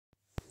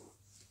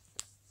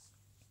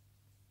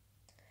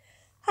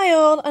Hi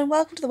all, and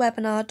welcome to the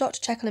webinar Dr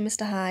Jekyll and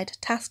Mr Hyde,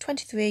 Task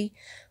 23,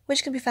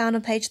 which can be found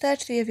on page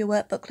 33 of your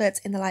work booklets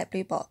in the light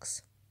blue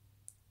box.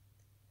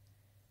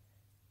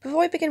 Before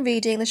we begin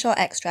reading the short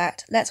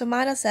extract, let's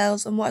remind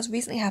ourselves on what has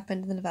recently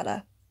happened in the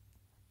novella.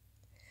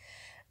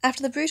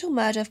 After the brutal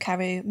murder of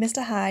Carew,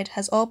 Mr Hyde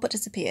has all but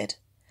disappeared.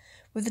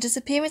 With the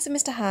disappearance of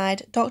Mr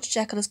Hyde, Dr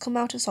Jekyll has come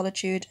out of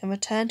solitude and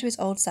returned to his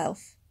old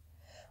self.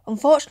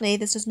 Unfortunately,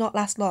 this does not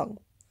last long.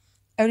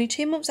 Only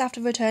 2 months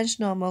after return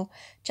to normal,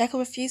 Jekyll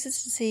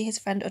refuses to see his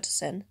friend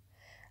Utterson.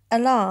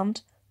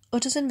 Alarmed,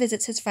 Utterson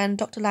visits his friend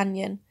Dr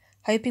Lanyon,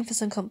 hoping for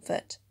some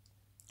comfort.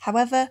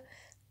 However,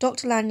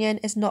 Dr Lanyon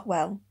is not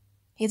well.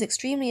 He is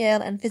extremely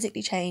ill and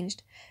physically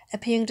changed,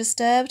 appearing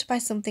disturbed by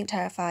something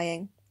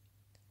terrifying.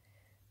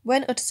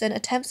 When Utterson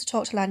attempts to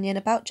talk to Lanyon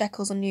about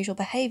Jekyll's unusual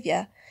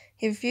behaviour,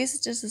 he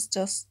refuses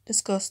to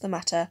discuss the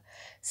matter,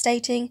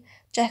 stating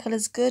Jekyll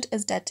is good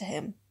as dead to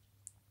him.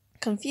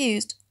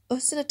 Confused,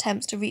 Utterson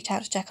attempts to reach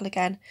out to Jekyll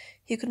again,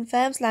 who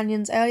confirms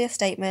Lanyon's earlier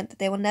statement that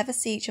they will never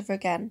see each other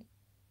again.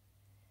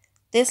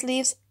 This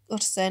leaves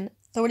Utterson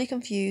thoroughly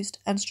confused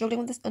and struggling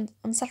with this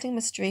unsettling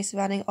mystery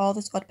surrounding all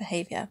this odd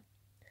behaviour.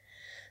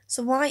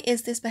 So why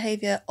is this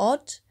behaviour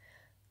odd?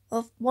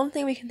 Well, one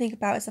thing we can think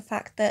about is the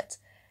fact that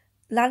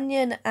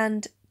Lanyon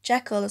and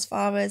Jekyll, as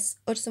far as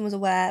Utterson was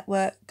aware,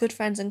 were good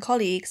friends and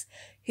colleagues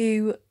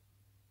who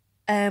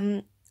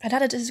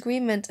had a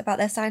disagreement about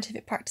their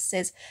scientific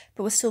practices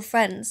but were still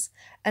friends,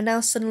 and now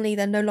suddenly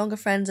they're no longer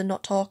friends and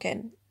not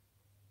talking.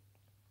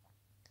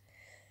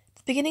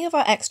 The beginning of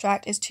our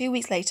extract is 2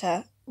 weeks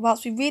later.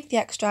 Whilst we read the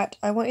extract,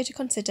 I want you to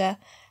consider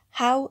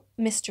how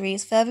mystery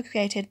is further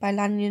created by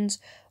Lanyon's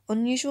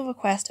unusual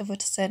request of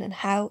Utterson and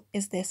how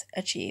is this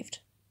achieved.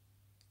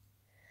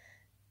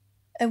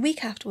 A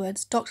week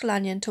afterwards, Dr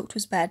Lanyon took to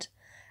his bed,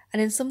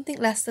 and in something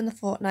less than a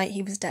fortnight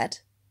he was dead.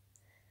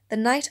 The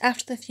night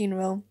after the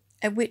funeral,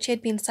 at which he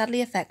had been sadly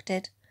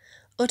affected,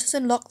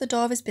 Utterson locked the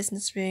door of his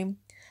business room,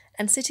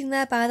 and sitting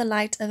there by the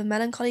light of a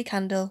melancholy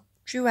candle,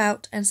 drew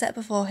out and set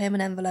before him an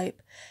envelope,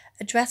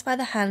 addressed by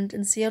the hand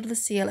and sealed with the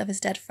seal of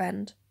his dead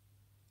friend.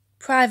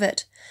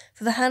 Private,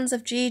 for the hands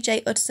of G.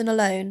 J. Utterson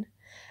alone,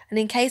 and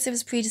in case of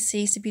his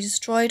predeceased to be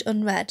destroyed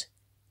unread.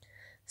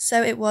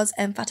 So it was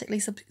emphatically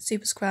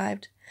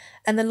superscribed,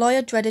 and the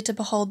lawyer dreaded to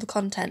behold the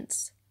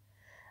contents.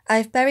 I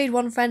have buried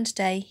one friend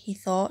today, he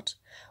thought.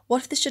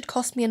 What if this should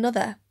cost me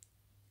another?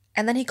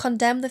 And then he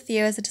condemned the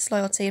fear as a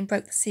disloyalty and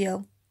broke the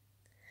seal.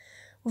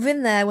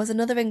 Within there was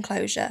another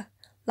enclosure,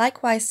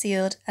 likewise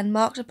sealed and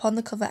marked upon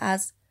the cover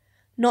as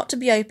not to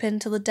be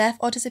opened till the death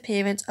or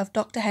disappearance of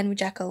Dr Henry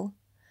Jekyll.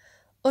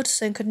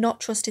 Utterson could not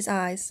trust his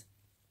eyes.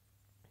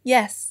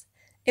 Yes,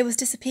 it was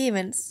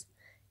disappearance.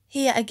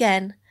 Here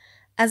again,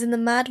 as in the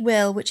mad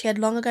will which he had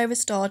long ago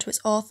restored to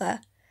its author,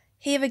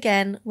 here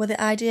again were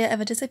the idea of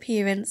a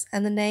disappearance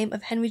and the name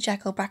of Henry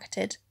Jekyll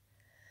bracketed.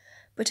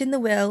 But in the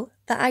will,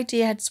 that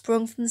idea had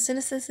sprung from the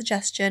sinister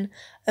suggestion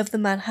of the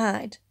man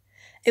Hyde.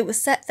 It was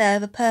set there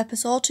with a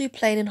purpose all too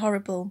plain and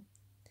horrible.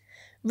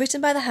 Written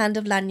by the hand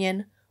of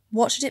Lanyon,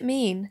 what should it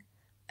mean?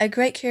 A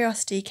great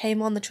curiosity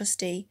came on the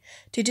trustee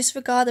to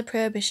disregard the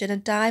prohibition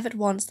and dive at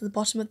once to the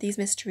bottom of these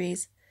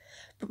mysteries.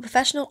 But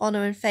professional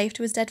honour and faith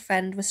to his dead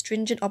friend were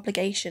stringent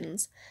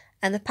obligations,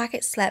 and the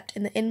packet slept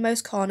in the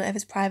inmost corner of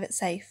his private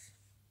safe.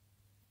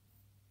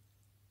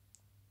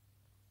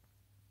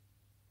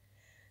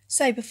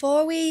 So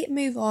before we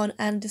move on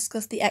and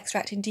discuss the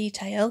extract in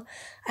detail,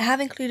 I have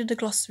included a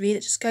glossary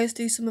that just goes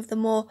through some of the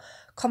more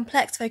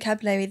complex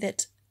vocabulary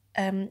that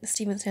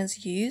Stevenson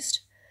has used,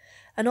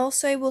 and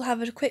also we'll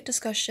have a quick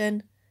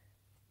discussion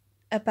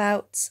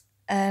about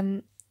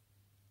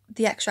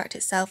the extract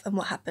itself and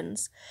what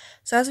happens.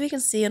 So as we can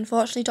see,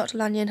 unfortunately Dr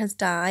Lanyon has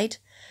died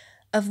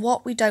of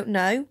what we don't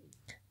know,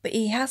 but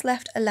he has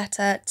left a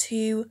letter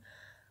to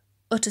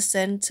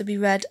Utterson to be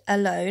read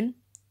alone.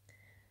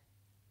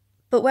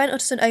 But when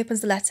Utterson opens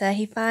the letter,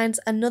 he finds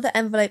another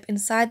envelope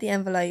inside the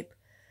envelope,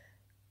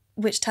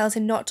 which tells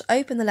him not to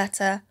open the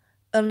letter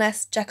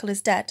unless Jekyll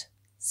is dead.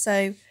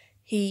 So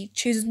he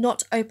chooses not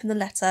to open the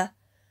letter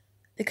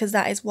because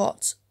that is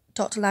what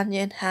Dr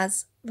Lanyon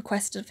has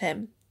requested of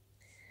him.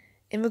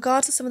 In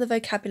regards to some of the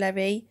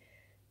vocabulary,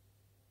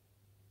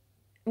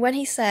 when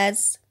he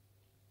says,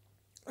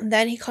 and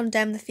then he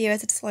condemned the fear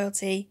as a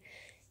disloyalty,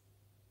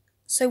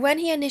 so when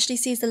he initially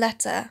sees the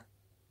letter,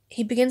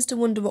 he begins to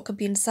wonder what could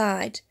be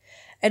inside,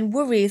 and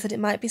worries that it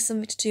might be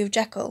something to do with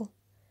Jekyll.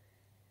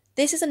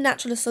 This is a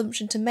natural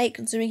assumption to make,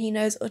 considering he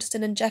knows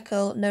Utterson and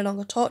Jekyll no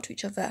longer talk to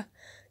each other.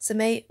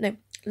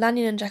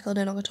 Lanyon and Jekyll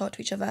no longer talk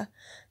to each other.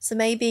 So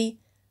maybe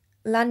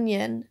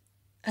Lanyon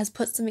has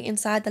put something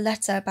inside the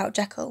letter about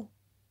Jekyll.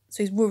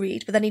 So he's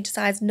worried, but then he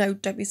decides, no,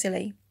 don't be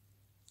silly.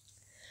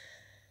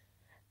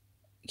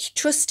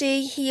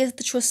 Trustee, he is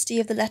the trustee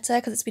of the letter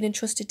because it's been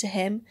entrusted to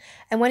him.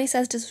 And when he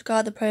says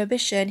disregard the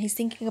prohibition, he's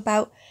thinking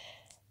about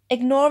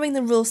ignoring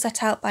the rules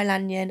set out by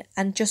Lanyon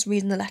and just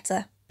reading the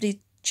letter, but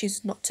he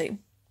chooses not to.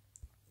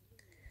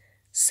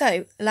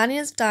 So, Lanyon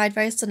has died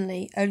very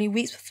suddenly, only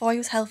weeks before he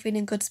was healthy and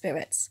in good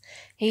spirits.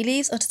 He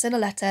leaves Utterson a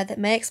letter that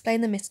may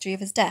explain the mystery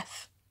of his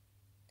death.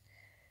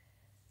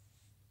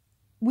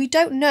 We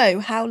don't know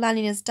how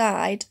Lanyon has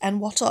died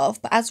and what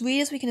of, but as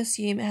readers we can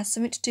assume it has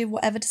something to do with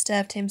whatever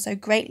disturbed him so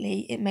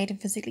greatly it made him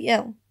physically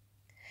ill.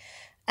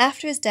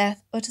 After his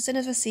death, Utterson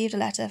has received a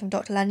letter from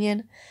Dr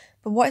Lanyon,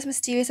 but what is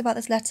mysterious about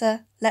this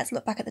letter? Let's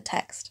look back at the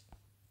text.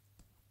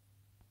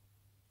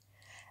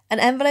 An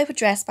envelope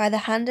addressed by the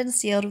hand and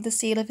sealed with the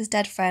seal of his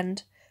dead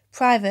friend,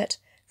 private,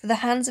 for the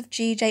hands of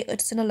G.J.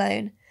 Utterson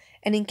alone,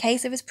 and in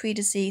case of his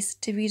predecease,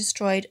 to be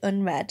destroyed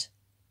unread.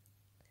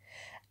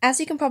 As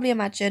you can probably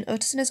imagine,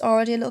 Utterson is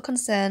already a little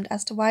concerned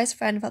as to why his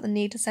friend felt the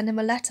need to send him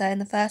a letter in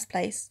the first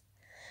place,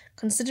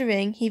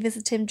 considering he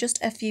visited him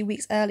just a few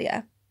weeks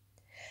earlier.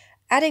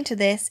 Adding to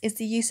this is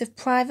the use of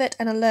private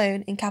and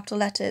alone in capital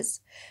letters,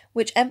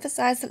 which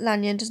emphasise that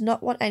Lanyon does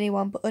not want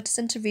anyone but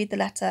Utterson to read the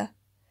letter.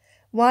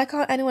 Why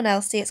can't anyone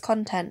else see its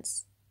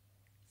contents?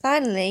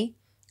 Finally,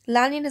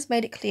 Lanyon has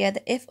made it clear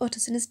that if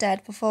Utterson is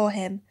dead before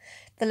him,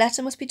 the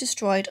letter must be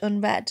destroyed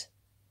unread.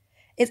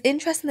 It's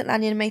interesting that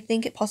Lanyon may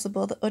think it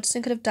possible that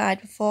Utterson could have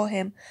died before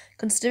him,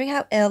 considering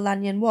how ill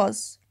Lanyon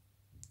was.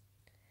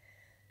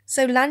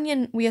 So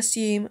Lanyon, we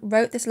assume,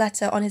 wrote this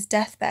letter on his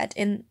deathbed,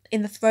 in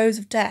the throes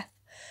of death.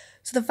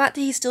 So the fact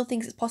that he still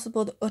thinks it's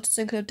possible that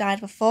Utterson could have died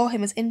before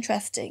him is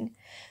interesting.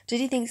 Did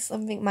he think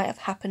something might have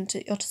happened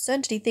to Utterson?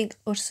 Did he think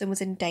Utterson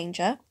was in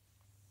danger?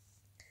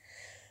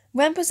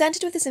 When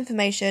presented with this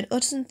information,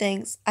 Utterson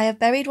thinks, I have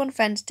buried one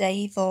friend today,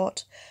 he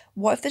thought.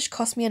 What if this should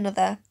cost me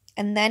another?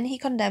 And then he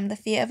condemned the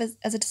fear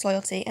as a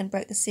disloyalty and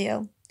broke the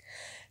seal.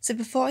 So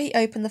before he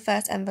opened the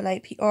first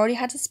envelope, he already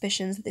had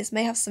suspicions that this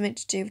may have something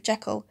to do with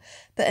Jekyll,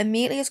 but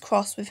immediately is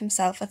cross with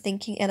himself for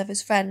thinking ill of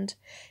his friend.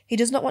 He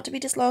does not want to be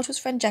disloyal to his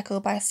friend Jekyll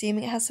by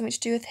assuming it has something to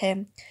do with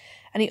him,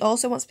 and he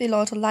also wants to be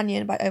loyal to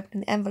Lanyon by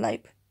opening the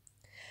envelope.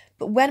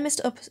 But when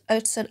Mr.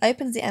 Utterson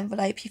opens the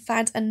envelope, he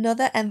finds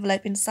another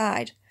envelope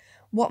inside.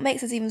 What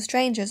makes this even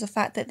stranger is the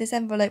fact that this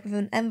envelope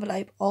within an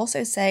envelope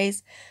also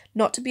says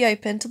not to be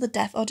opened till the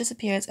death or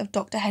disappearance of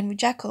Dr. Henry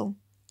Jekyll.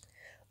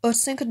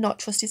 Utterson could not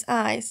trust his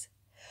eyes.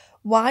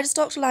 Why does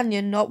Dr.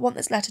 Lanyon not want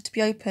this letter to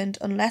be opened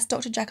unless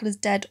Dr. Jekyll is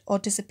dead or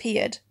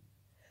disappeared?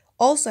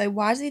 Also,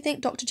 why does he think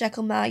Dr.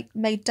 Jekyll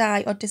may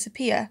die or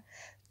disappear?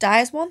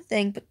 Die is one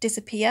thing, but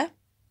disappear?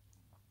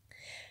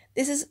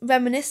 This is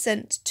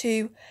reminiscent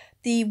to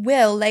the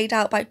will laid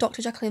out by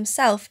Dr. Jekyll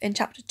himself in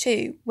chapter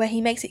 2, where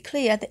he makes it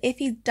clear that if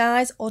he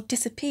dies or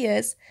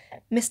disappears,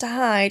 Mr.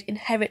 Hyde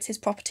inherits his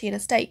property and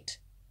estate.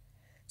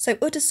 So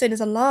Utterson is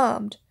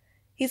alarmed.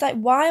 He's like,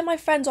 why are my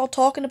friends all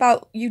talking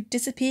about you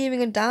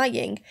disappearing and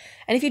dying?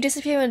 And if you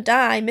disappear and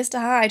die, Mr.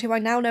 Hyde, who I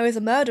now know is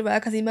a murderer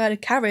because he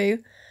murdered Carew,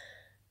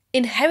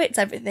 inherits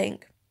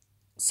everything.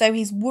 So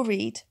he's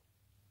worried.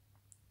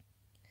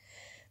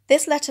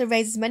 This letter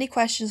raises many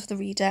questions for the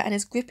reader and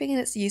is gripping in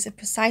its use of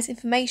precise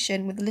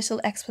information with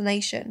little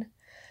explanation.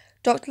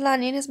 Dr.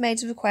 Lanyon has made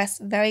his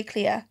request very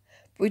clear,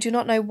 but we do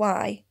not know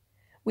why.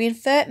 We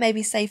infer it may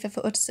be safer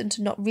for Utterson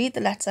to not read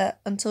the letter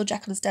until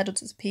Jekyll is dead or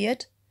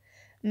disappeared.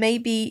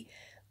 Maybe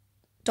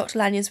Dr.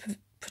 Lanyon's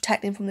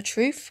protecting him from the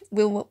truth.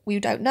 We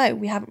don't know.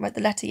 We haven't read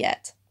the letter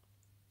yet.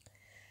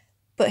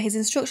 But his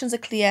instructions are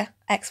clear,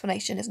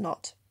 explanation is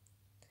not.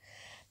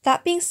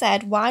 That being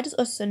said, why does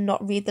Utterson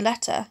not read the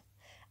letter?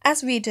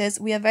 As readers,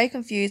 we are very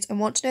confused and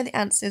want to know the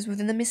answers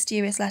within the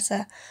mysterious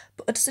letter,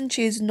 but Utterson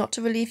chooses not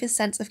to relieve his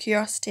sense of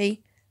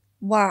curiosity.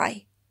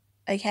 Why?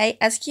 Okay,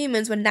 as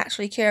humans, we're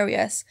naturally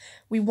curious.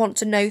 We want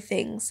to know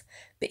things.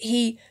 But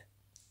he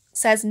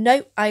says,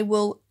 no, I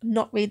will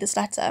not read this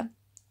letter.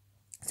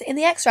 So in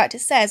the extract it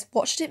says,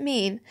 what should it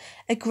mean?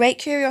 A great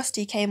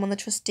curiosity came on the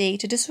trustee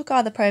to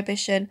disregard the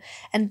prohibition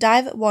and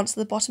dive at once to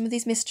the bottom of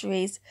these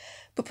mysteries,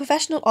 but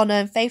professional honour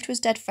and faith to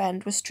his dead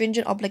friend were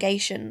stringent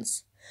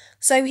obligations.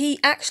 So he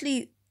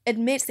actually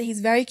admits that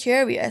he's very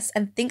curious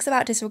and thinks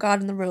about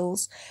disregarding the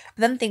rules,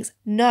 but then thinks,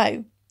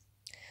 no.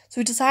 So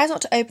he decides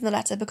not to open the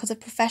letter because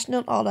of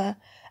professional honour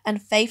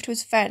and faith to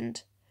his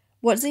friend.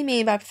 What does he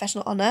mean by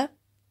professional honour?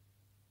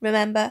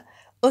 Remember,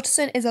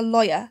 Utterson is a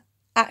lawyer.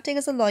 Acting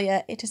as a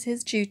lawyer, it is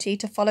his duty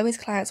to follow his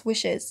client's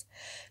wishes.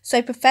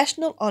 So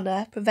professional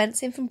honour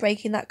prevents him from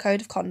breaking that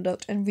code of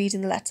conduct and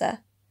reading the letter.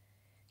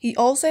 He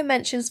also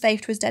mentions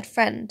faith to his dead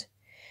friend.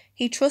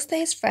 He trusts that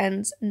his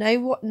friends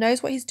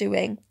knows what he's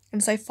doing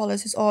and so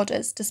follows his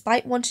orders,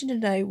 despite wanting to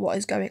know what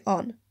is going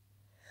on.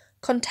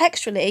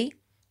 Contextually,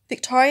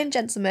 Victorian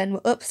gentlemen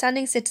were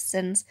upstanding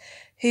citizens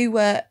who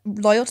were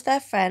loyal to their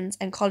friends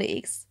and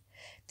colleagues.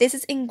 This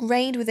is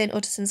ingrained within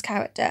Utterson's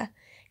character.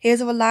 He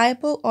is a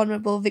reliable,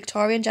 honourable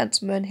Victorian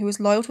gentleman who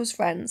is loyal to his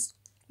friends,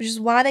 which is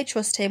why they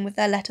trust him with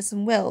their letters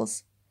and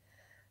wills.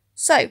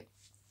 So,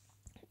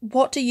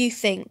 what do you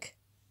think?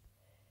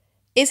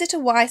 Is it a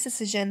wise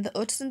decision that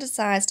Utterson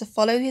decides to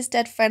follow his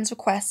dead friend's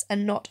requests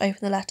and not open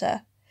the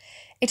letter?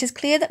 It is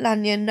clear that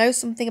Lanyon knows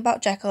something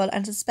about Jekyll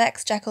and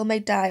suspects Jekyll may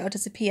die or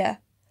disappear.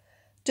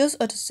 Does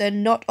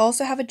Utterson not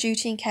also have a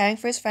duty in caring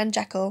for his friend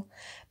Jekyll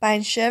by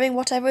ensuring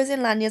whatever is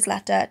in Lanyon's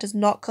letter does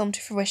not come to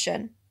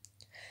fruition?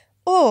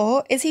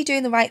 Or is he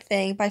doing the right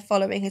thing by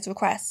following his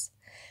requests?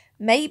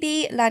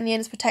 Maybe Lanyon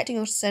is protecting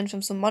Utterson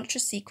from some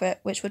monstrous secret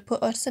which would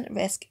put Utterson at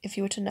risk if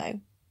he were to know.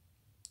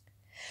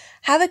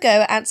 Have a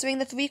go at answering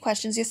the 3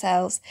 questions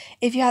yourselves.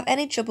 If you have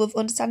any trouble with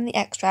understanding the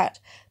extract,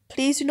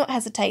 please do not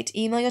hesitate to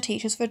email your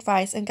teachers for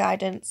advice and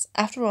guidance.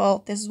 After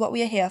all, this is what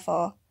we are here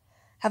for.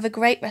 Have a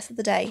great rest of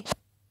the day.